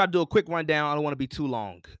 I'm gonna try to do a quick rundown. I don't want to be too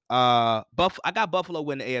long. I got Buffalo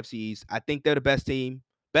win the AFC East. I think they're the best team,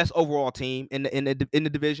 best overall team in the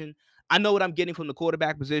division. I know what I'm getting from the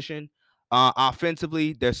quarterback position.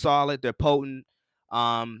 Offensively, they're solid. They're potent.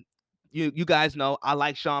 Um, you guys know I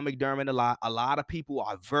like Sean McDermott a lot. A lot of people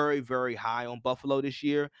are very very high on Buffalo this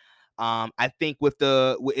year. I think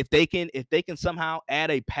if they can somehow add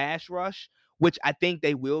a pass rush, which I think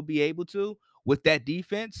they will be able to with that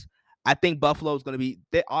defense. I think Buffalo is going to be.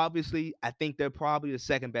 They obviously, I think they're probably the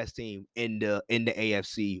second best team in the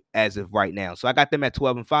AFC as of right now. So I got them at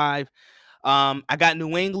 12-5. I got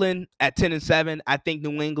New England at 10-7. I think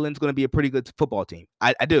New England's going to be a pretty good football team.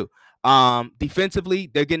 I do. Defensively,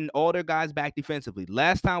 they're getting all their guys back defensively.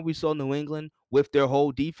 Last time we saw New England with their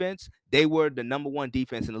whole defense, they were the number one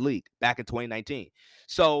defense in the league back in 2019.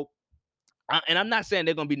 So, and I'm not saying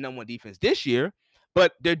they're going to be number one defense this year,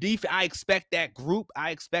 but their defense, I expect that group,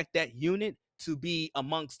 I expect that unit to be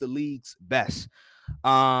amongst the league's best.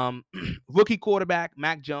 Rookie quarterback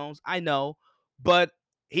Mac Jones, I know, but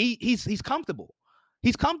he's comfortable.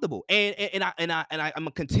 He's comfortable, I'm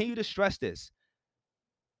gonna continue to stress this.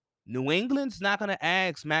 New England's not gonna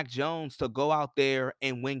ask Mac Jones to go out there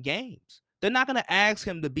and win games. They're not gonna ask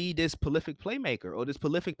him to be this prolific playmaker or this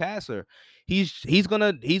prolific passer. He's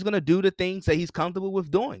gonna do the things that he's comfortable with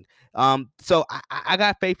doing. So I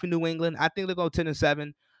got faith in New England. I think they'll go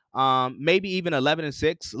 10-7. Maybe even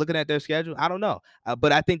 11-6. Looking at their schedule, I don't know,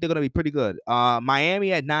 but I think they're gonna be pretty good.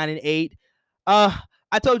 Miami at 9-8.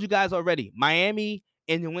 I told you guys already. Miami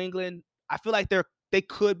and New England. I feel like they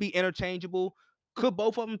could be interchangeable. Could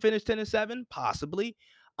both of them finish 10-7? Possibly.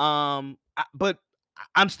 But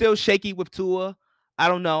I'm still shaky with Tua. I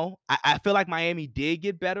don't know. I feel like Miami did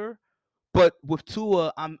get better, but with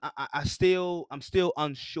Tua, I'm still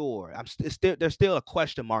unsure. There's still a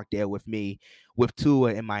question mark there with me with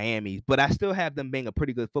Tua and Miami, but I still have them being a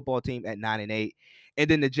pretty good football team at 9-8, and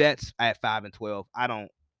then the Jets at 5-12. I don't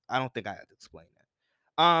think I have to explain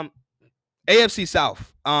that. AFC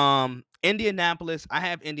South. Indianapolis. I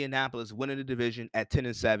have Indianapolis winning the division at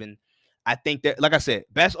 10-7. I think that, like I said,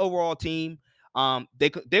 best overall team.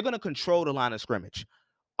 They're going to control the line of scrimmage,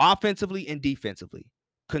 offensively and defensively,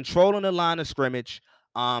 controlling the line of scrimmage.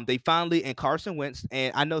 They finally, and Carson Wentz,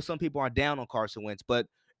 and I know some people are down on Carson Wentz, but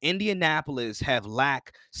Indianapolis have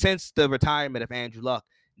lacked since the retirement of Andrew Luck.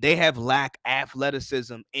 They have lacked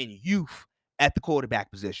athleticism and youth at the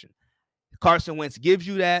quarterback position. Carson Wentz gives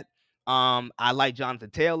you that. I like Jonathan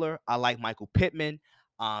Taylor. I like Michael Pittman.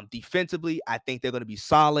 Defensively, I think they're going to be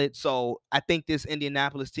solid. So I think this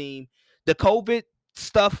Indianapolis team, the COVID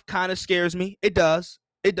stuff kind of scares me. It does.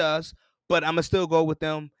 It does. But I'm going to still go with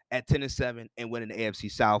them at 10-7 and winning the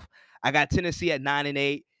AFC South. I got Tennessee at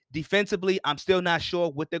 9-8. Defensively, I'm still not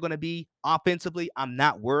sure what they're going to be. Offensively, I'm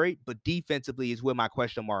not worried, but defensively is where my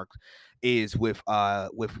question mark is with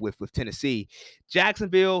Tennessee.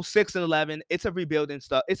 Jacksonville 6-11. It's a rebuilding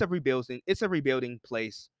stuff. It's a rebuilding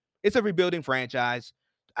place. It's a rebuilding franchise.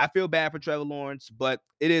 I feel bad for Trevor Lawrence, but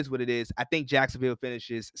it is what it is. I think Jacksonville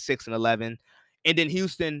finishes 6-11, and then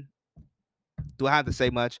Houston. Do I have to say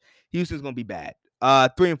much? Houston's gonna be bad.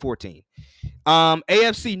 3-14.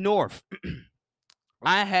 AFC North.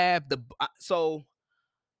 I have so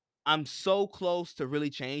I'm so close to really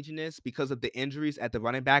changing this because of the injuries at the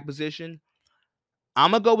running back position. I'm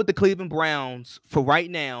gonna go with the Cleveland Browns for right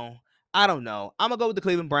now. I don't know. I'm gonna go with the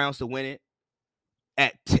Cleveland Browns to win it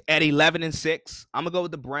at 11-6. I'm gonna go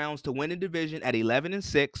with the Browns to win the division at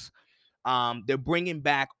 11-6. They're bringing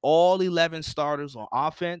back all 11 starters on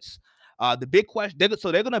offense. The big question,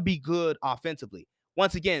 they're gonna be good offensively.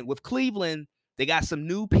 Once again, with Cleveland, they got some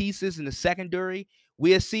new pieces in the secondary.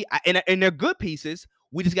 We'll see, and they're good pieces.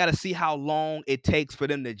 We just got to see how long it takes for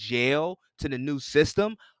them to gel to the new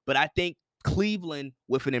system. But I think Cleveland,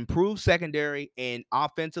 with an improved secondary and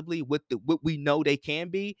offensively, with what we know they can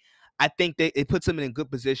be, I think it puts them in a good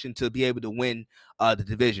position to be able to win the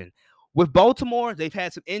division. With Baltimore, they've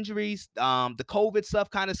had some injuries. The COVID stuff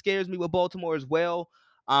kind of scares me with Baltimore as well.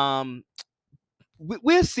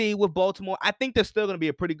 We'll see with Baltimore. I think they're still going to be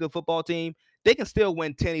a pretty good football team. They can still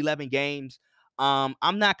win 10, 11 games.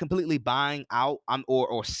 I'm not completely buying out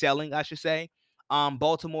or selling, I should say,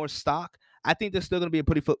 Baltimore's stock. I think they're still going to be a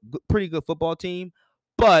pretty good football team.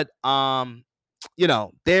 But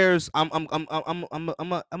there's I'm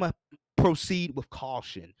a proceed with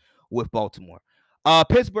caution with Baltimore.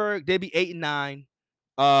 Pittsburgh, they'd be 8-9.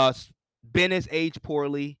 Ben has aged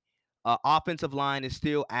poorly. Offensive line is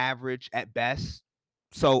still average at best.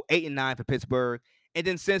 So 8-9 for Pittsburgh. And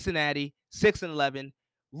then Cincinnati, 6-11.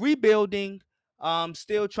 Rebuilding,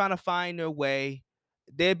 still trying to find their way.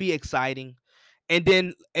 They'd be exciting. And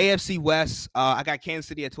then AFC West, I got Kansas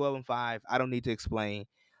City at 12-5. I don't need to explain.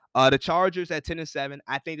 The Chargers at 10-7.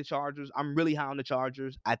 I think the Chargers, I'm really high on the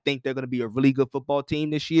Chargers. I think they're going to be a really good football team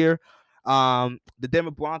this year. The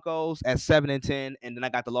Denver Broncos at 7-10, and then I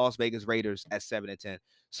got the Las Vegas Raiders at 7-10.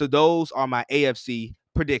 So those are my AFC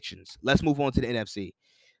predictions. Let's move on to the NFC.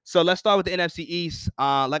 So let's start with the NFC East.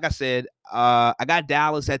 Like I said, I got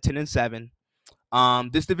Dallas at 10-7.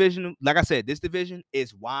 This division, like I said, this division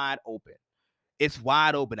is wide open. It's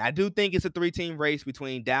wide open. I do think it's a 3-team race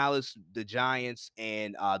between Dallas, the Giants,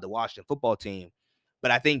 and the Washington football team. But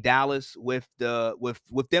I think Dallas, with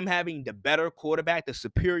them having the better quarterback, the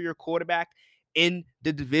superior quarterback in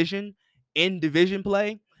the division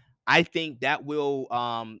play, I think that will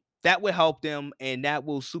help them, and that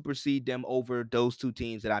will supersede them over those two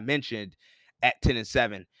teams that I mentioned at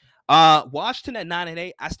 10-7. Washington at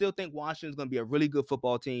 9-8. I still think Washington's going to be a really good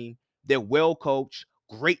football team. They're well coached,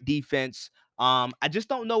 great defense. I just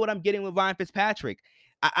don't know what I'm getting with Ryan Fitzpatrick.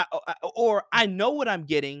 I know what I'm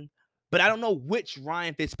getting, but I don't know which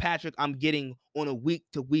Ryan Fitzpatrick I'm getting on a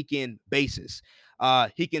week-to-weekend basis.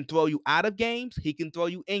 He can throw you out of games. He can throw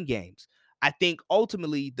you in games. I think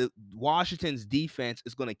ultimately the Washington's defense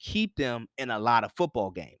is going to keep them in a lot of football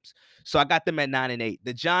games. So I got them at 9-8.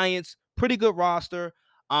 The Giants, pretty good roster.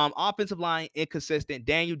 Offensive line, inconsistent.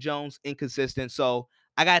 Daniel Jones, inconsistent. So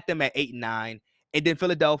I got them at 8-9. And then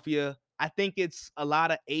Philadelphia, I think it's a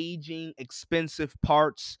lot of aging, expensive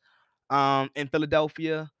parts in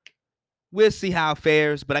Philadelphia. We'll see how it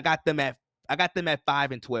fares, but I got them at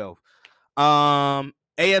 5-12.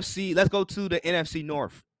 AFC, let's go to the NFC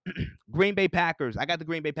North. Green Bay Packers. I got the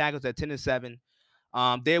Green Bay Packers at 10-7.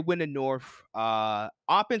 They're winning North.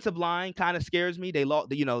 Offensive line kind of scares me. They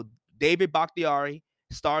lost, David Bakhtiari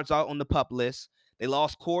starts out on the PUP list. They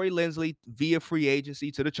lost Corey Linsley via free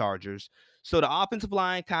agency to the Chargers. So the offensive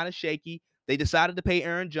line kind of shaky. They decided to pay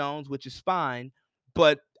Aaron Jones, which is fine,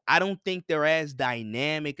 but I don't think they're as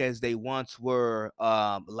dynamic as they once were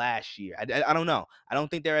last year. I don't know. I don't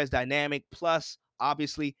think they're as dynamic. Plus,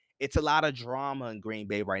 obviously, it's a lot of drama in Green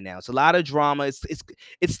Bay right now. It's a lot of drama.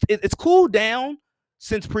 It's cooled down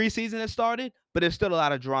since preseason has started, but there's still a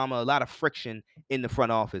lot of drama, a lot of friction in the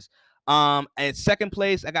front office. At second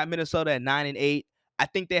place, I got Minnesota at 9-8. I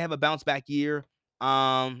think they have a bounce back year.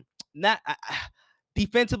 Not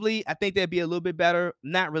defensively, I think they'd be a little bit better.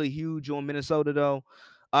 Not really huge on Minnesota though.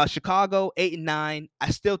 Chicago 8-9. I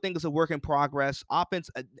still think it's a work in progress. Offense,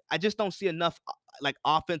 I just don't see enough like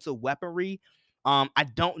offensive weaponry. I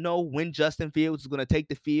don't know when Justin Fields is going to take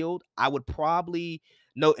the field. I would probably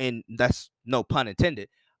no, and that's no pun intended.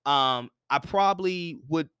 I probably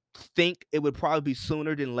would think it would probably be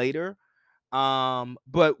sooner than later.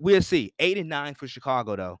 But we'll see. 8-9 for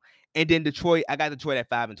Chicago though, and then Detroit. I got Detroit at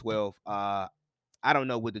 5-12. I don't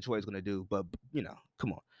know what Detroit's gonna do, but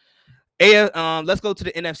come on. Let's go to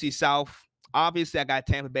the NFC South. Obviously, I got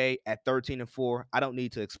Tampa Bay at 13-4. I don't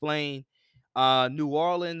need to explain. New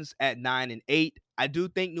Orleans at 9-8. I do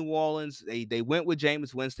think New Orleans they went with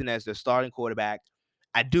Jameis Winston as their starting quarterback.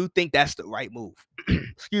 I do think that's the right move.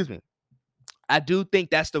 Excuse me. I do think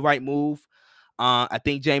that's the right move. I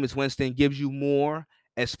think Jameis Winston gives you more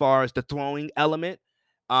as far as the throwing element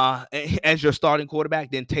as your starting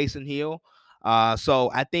quarterback than Taysom Hill.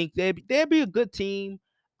 So I think they'd be a good team.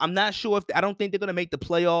 I'm not sure if I don't think they're going to make the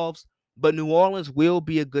playoffs, but New Orleans will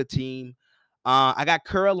be a good team. I got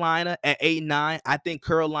Carolina at 8-9. I think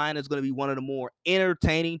Carolina is going to be one of the more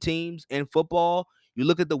entertaining teams in football. You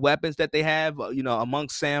look at the weapons that they have,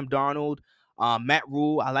 amongst Sam Darnold, Matt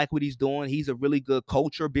Rule. I like what he's doing. He's a really good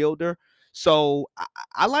culture builder. So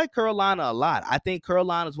I like Carolina a lot. I think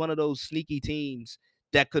Carolina is one of those sneaky teams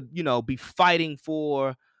that could, be fighting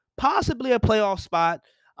for possibly a playoff spot.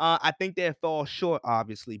 I think they fall short,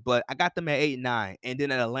 obviously, but I got them at 8-9, and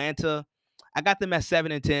then at Atlanta, I got them at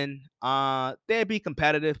 7-10. They'd be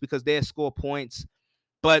competitive because they score points,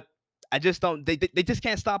 but I just don't. They just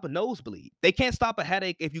can't stop a nosebleed. They can't stop a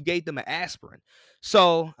headache if you gave them an aspirin.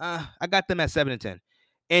 So I got them at 7-10,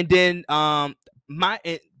 and then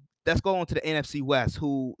let's go on to the NFC West.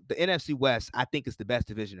 Who the NFC West I think is the best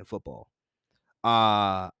division in football.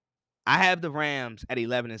 I have the Rams at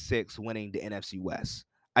 11-6 winning the NFC West.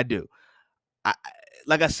 I do.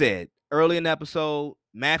 Like I said early in the episode,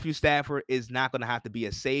 Matthew Stafford is not going to have to be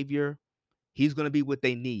a savior. He's going to be what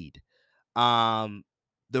they need. The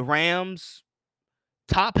Rams,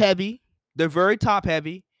 top heavy. They're very top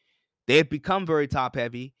heavy. They've become very top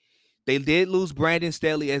heavy. They did lose Brandon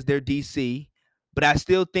Staley as their DC, but I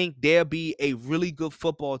still think they'll be a really good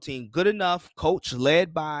football team. Good enough, coach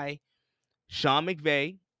led by Sean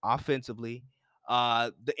McVay offensively.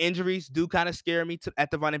 The injuries do kind of scare me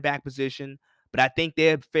at the running back position, but I think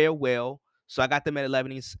they'll fare well. So I got them at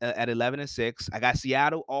 11-6. I got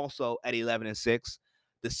Seattle also at 11-6.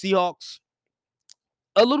 The Seahawks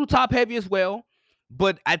a little top heavy as well,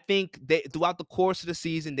 but I think they throughout the course of the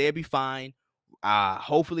season they'll be fine.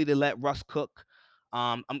 Hopefully they let Russ cook.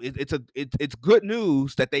 It's good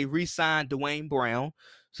news that they re-signed Dwayne Brown,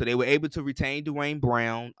 so they were able to retain Dwayne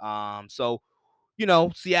Brown. So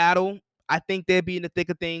Seattle, I think they'll be in the thick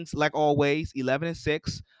of things like always,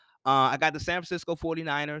 11-6. I got the San Francisco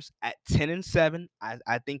 49ers at 10-7.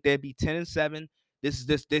 I think they'll be 10-7.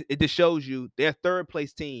 It just shows you their third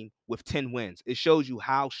place team with 10 wins. It shows you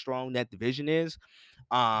how strong that division is.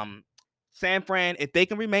 San Fran, if they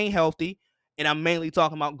can remain healthy, and I'm mainly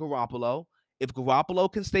talking about Garoppolo, if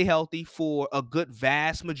Garoppolo can stay healthy for a good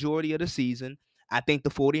vast majority of the season, I think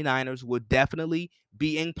the 49ers would definitely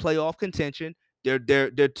be in playoff contention.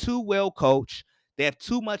 They're too well coached. They have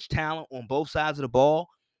too much talent on both sides of the ball.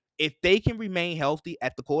 If they can remain healthy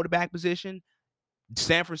at the quarterback position,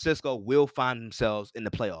 San Francisco will find themselves in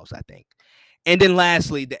the playoffs, I think. And then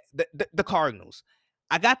lastly, the Cardinals.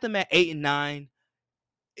 I got them at 8-9.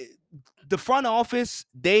 The front office,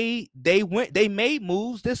 they made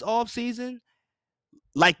moves this offseason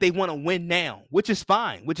like they want to win now, which is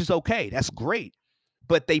fine, which is okay. That's great.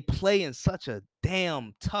 But they play in such a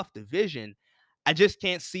damn tough division. I just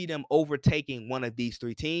can't see them overtaking one of these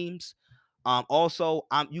three teams. Also,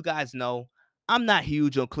 you guys know I'm not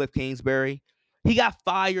huge on Cliff Kingsbury. He got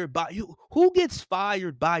fired by you. Who gets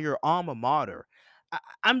fired by your alma mater?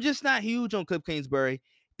 I'm just not huge on Cliff Kingsbury.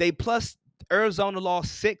 They plus Arizona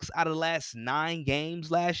lost 6 out of the last 9 games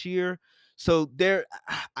last year. So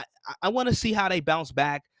I want to see how they bounce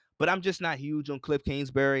back, but I'm just not huge on Cliff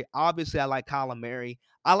Kingsbury. Obviously, I like Kyler Murray.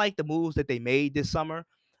 I like the moves that they made this summer,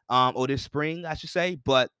 or this spring, I should say,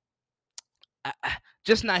 but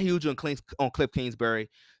just not huge on Cliff Kingsbury.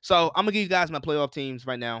 So I'm gonna give you guys my playoff teams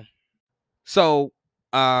right now. So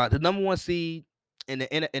the number 1 seed in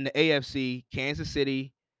the AFC, Kansas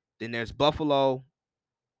City. Then there's Buffalo.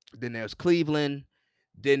 Then there's Cleveland.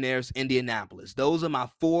 Then there's Indianapolis. Those are my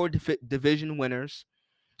 4 division winners.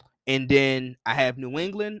 And then I have New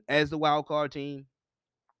England as the wild card team,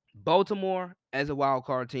 Baltimore as a wild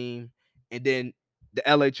card team, and then the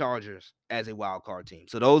LA Chargers as a wild card team.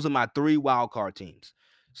 So those are my 3 wild card teams.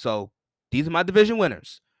 So these are my division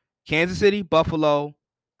winners: Kansas City, Buffalo,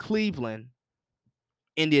 Cleveland,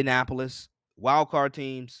 Indianapolis. Wild card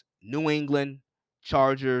teams: New England,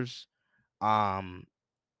 Chargers, um,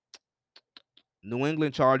 New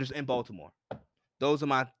England Chargers, and Baltimore. Those are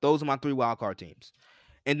my 3 wild card teams.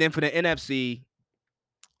 And then for the NFC,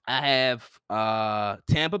 I have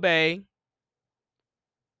Tampa Bay,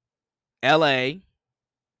 LA,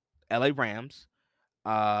 LA Rams,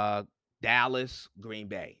 uh, Dallas, Green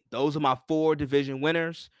Bay. Those are my 4 division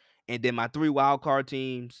winners. And then my 3 wild card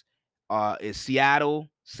teams is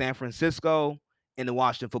Seattle, San Francisco, and the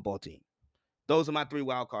Washington football team. Those are my 3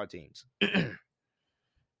 wild card teams.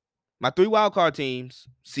 My 3 wild card teams: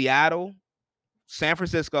 Seattle, San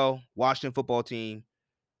Francisco, Washington football team.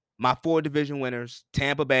 My 4 division winners: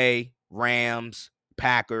 Tampa Bay, Rams,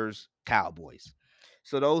 Packers, Cowboys.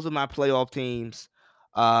 So those are my playoff teams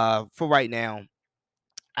for right now.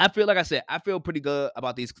 I feel, like I said, I feel pretty good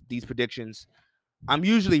about these predictions. I'm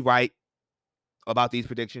usually right about these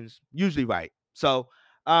predictions. Usually right. So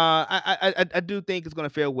I do think it's gonna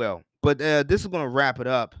fare well. But this is gonna wrap it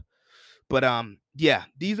up. But yeah,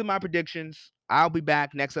 these are my predictions. I'll be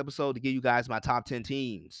back next episode to give you guys my top 10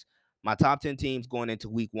 teams. My top 10 teams going into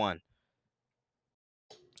week 1.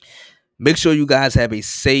 Make sure you guys have a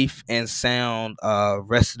safe and sound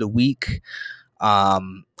rest of the week. I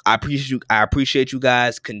appreciate you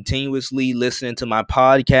guys continuously listening to my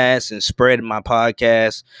podcast and spreading my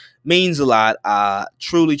podcast. Means a lot. I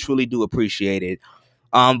truly do appreciate it.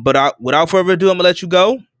 But without further ado, I'm gonna let you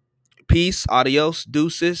go. Peace, adios,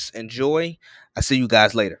 deuces, enjoy. I see you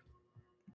guys later.